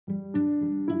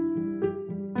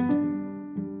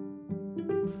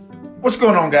What's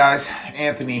going on, guys?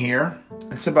 Anthony here.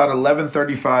 It's about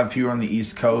 11:35 here on the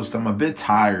East Coast. I'm a bit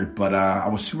tired, but I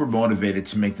was super motivated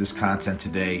to make this content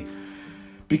today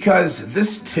because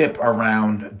this tip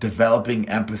around developing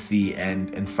empathy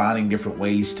and finding different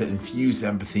ways to infuse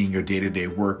empathy in your day-to-day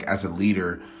work as a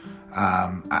leader,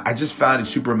 I just found it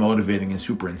super motivating and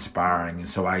super inspiring,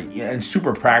 and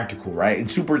super practical, right? And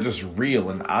super just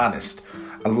real and honest.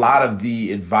 A lot of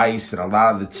the advice and a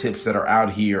lot of the tips that are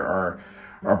out here are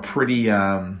pretty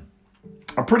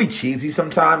cheesy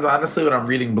sometimes, honestly, when I'm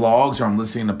reading blogs or I'm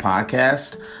listening to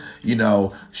podcasts.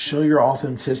 Show your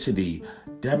authenticity,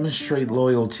 demonstrate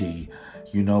loyalty,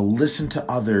 listen to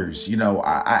others.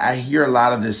 I hear a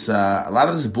lot of this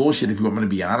bullshit, if you want me to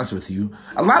be honest with you.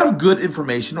 A lot of good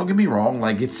information, don't get me wrong.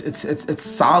 Like it's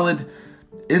solid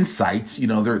insights,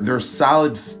 they're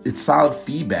solid, it's solid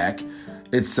feedback.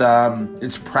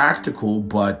 It's practical,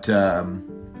 but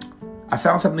I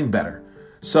found something better.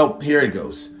 So here it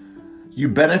goes. You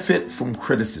benefit from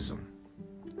criticism.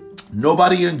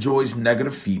 Nobody enjoys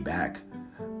negative feedback,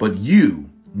 but you,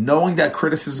 knowing that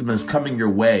criticism is coming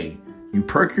your way, you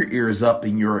perk your ears up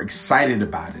and you're excited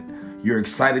about it. You're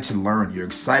excited to learn. You're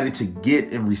excited to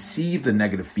get and receive the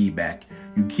negative feedback.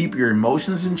 You keep your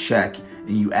emotions in check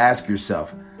and you ask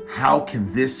yourself, how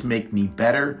can this make me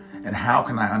better? And how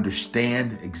can I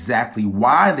understand exactly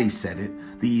why they said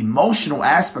it, the emotional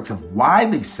aspects of why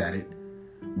they said it,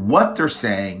 what they're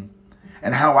saying,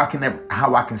 and how I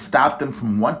can stop them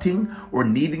from wanting or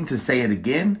needing to say it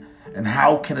again, and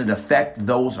how can it affect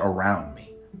those around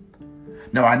me.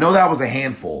 Now, I know that was a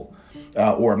handful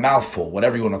or a mouthful,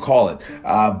 whatever you want to call it,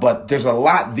 but there's a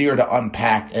lot there to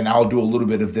unpack, and I'll do a little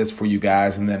bit of this for you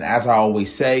guys. And then, as I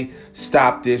always say,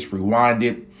 stop this, rewind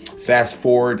it, fast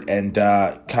forward, and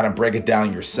kind of break it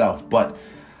down yourself. But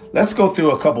let's go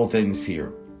through a couple things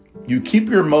here. You keep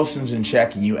your emotions in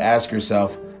check and you ask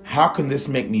yourself, how can this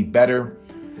make me better?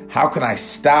 How can I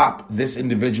stop this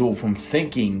individual from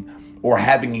thinking or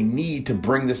having a need to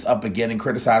bring this up again and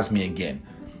criticize me again?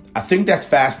 I think that's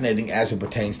fascinating as it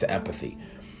pertains to empathy.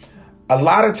 A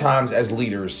lot of times as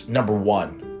leaders, number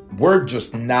one, we're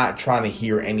just not trying to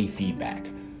hear any feedback.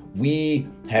 We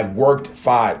have worked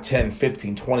 5, 10,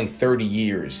 15, 20, 30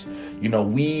 years.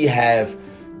 We have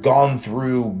gone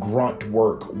through grunt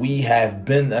work. We have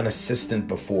been an assistant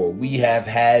before. We have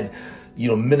had,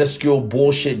 minuscule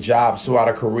bullshit jobs throughout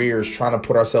our careers, trying to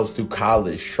put ourselves through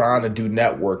college, trying to do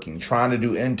networking, trying to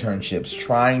do internships,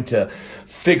 trying to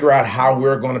figure out how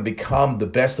we're going to become the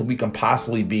best that we can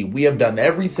possibly be. We have done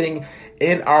everything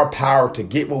in our power to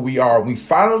get where we are. We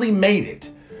finally made it.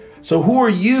 So who are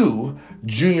you,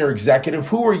 junior executive?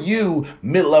 Who are you,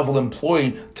 mid-level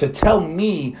employee, to tell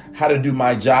me how to do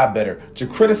my job better, to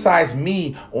criticize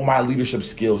me on my leadership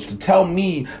skills, to tell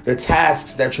me the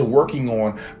tasks that you're working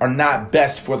on are not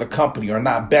best for the company, are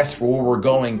not best for where we're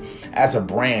going as a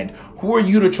brand? Who are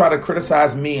you to try to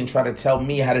criticize me and try to tell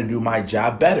me how to do my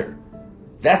job better?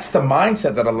 That's the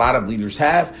mindset that a lot of leaders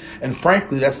have. And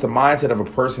frankly, that's the mindset of a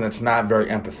person that's not very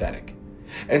empathetic.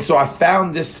 And so I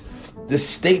found this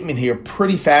statement here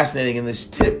pretty fascinating, and this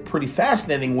tip pretty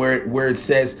fascinating, where it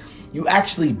says you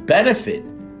actually benefit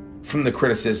from the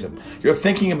criticism. You're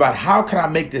thinking about, how can I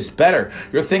make this better?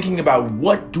 You're thinking about,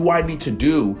 what do I need to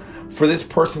do for this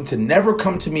person to never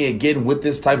come to me again with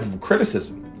this type of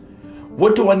criticism?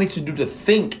 What do I need to do to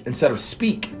think instead of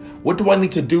speak? What do I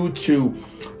need to do to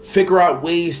figure out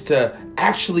ways to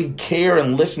actually care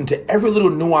and listen to every little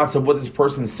nuance of what this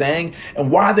person is saying,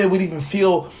 and why they would even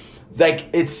feel like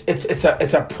it's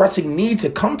a pressing need to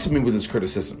come to me with this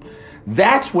criticism?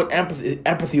 That's what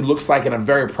empathy looks like in a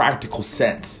very practical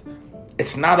sense.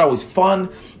 It's not always fun.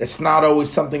 It's not always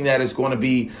something that is going to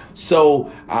be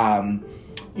so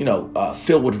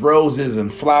filled with roses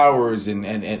and flowers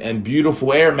and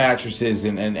beautiful air mattresses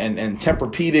and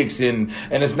Tempur-Pedics and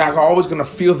it's not always going to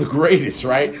feel the greatest,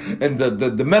 right? And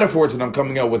the metaphors that I'm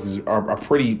coming up with are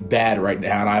pretty bad right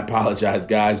now, and I apologize,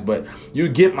 guys, but you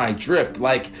get my drift.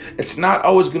 Like, it's not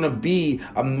always going to be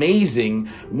amazing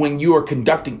when you are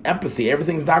conducting empathy.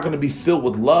 Everything's not going to be filled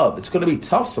with love. It's going to be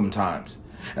tough sometimes.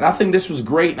 And I think this was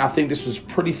great, and I think this was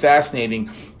pretty fascinating.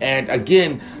 And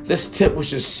again, this tip was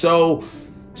just so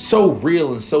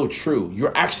real and so true.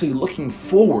 You're actually looking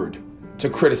forward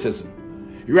to criticism.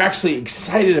 You're actually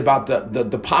excited about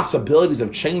the possibilities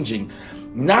of changing,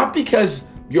 not because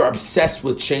you're obsessed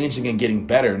with changing and getting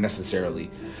better necessarily,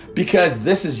 because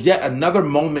this is yet another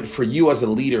moment for you as a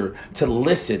leader to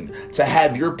listen, to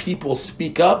have your people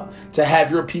speak up, to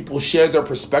have your people share their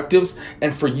perspectives,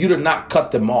 and for you to not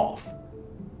cut them off.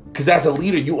 Because as a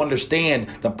leader, you understand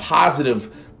the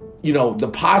positive the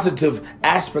positive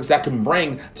aspects that can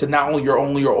bring to not only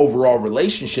your overall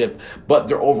relationship, but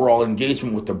their overall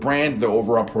engagement with the brand, their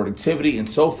overall productivity, and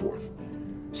so forth.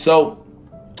 So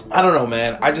I don't know,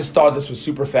 man. I just thought this was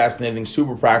super fascinating,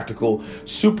 super practical,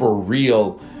 super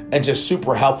real, and just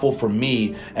super helpful for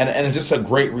me, and it's just a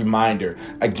great reminder.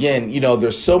 Again,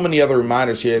 there's so many other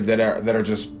reminders here that are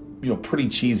just pretty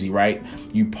cheesy, right?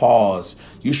 You pause,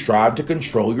 you strive to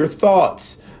control your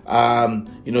thoughts.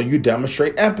 You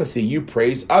demonstrate empathy, you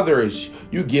praise others,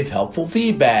 you give helpful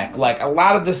feedback. Like, a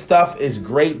lot of this stuff is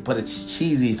great, but it's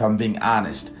cheesy if I'm being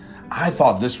honest. I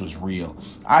thought this was real.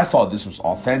 I thought this was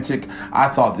authentic. I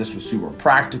thought this was super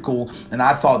practical. And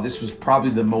I thought this was probably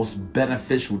the most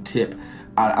beneficial tip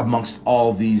amongst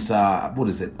all these,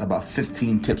 about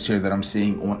 15 tips here that I'm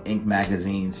seeing on Inc.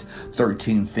 Magazine's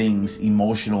 13 Things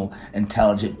Emotional,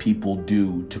 Intelligent People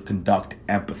Do to Conduct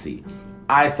Empathy.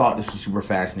 I thought this was super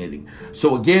fascinating.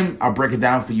 So again, I'll break it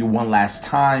down for you one last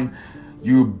time.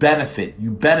 You benefit,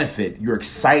 you're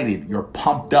excited, you're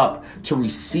pumped up to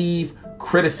receive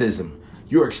criticism.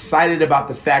 You're excited about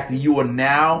the fact that you are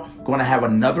now going to have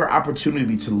another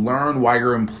opportunity to learn why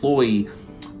your employee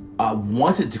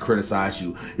wanted to criticize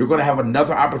you. You're going to have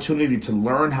another opportunity to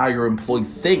learn how your employee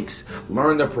thinks,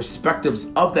 learn the perspectives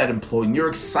of that employee. And you're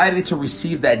excited to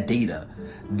receive that data.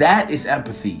 That is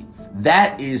empathy.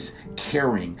 That is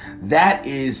caring. That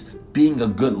is being a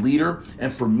good leader.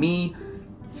 And for me,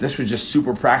 this was just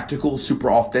super practical, super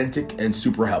authentic, and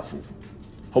super helpful.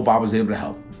 Hope I was able to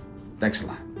help. Thanks a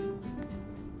lot.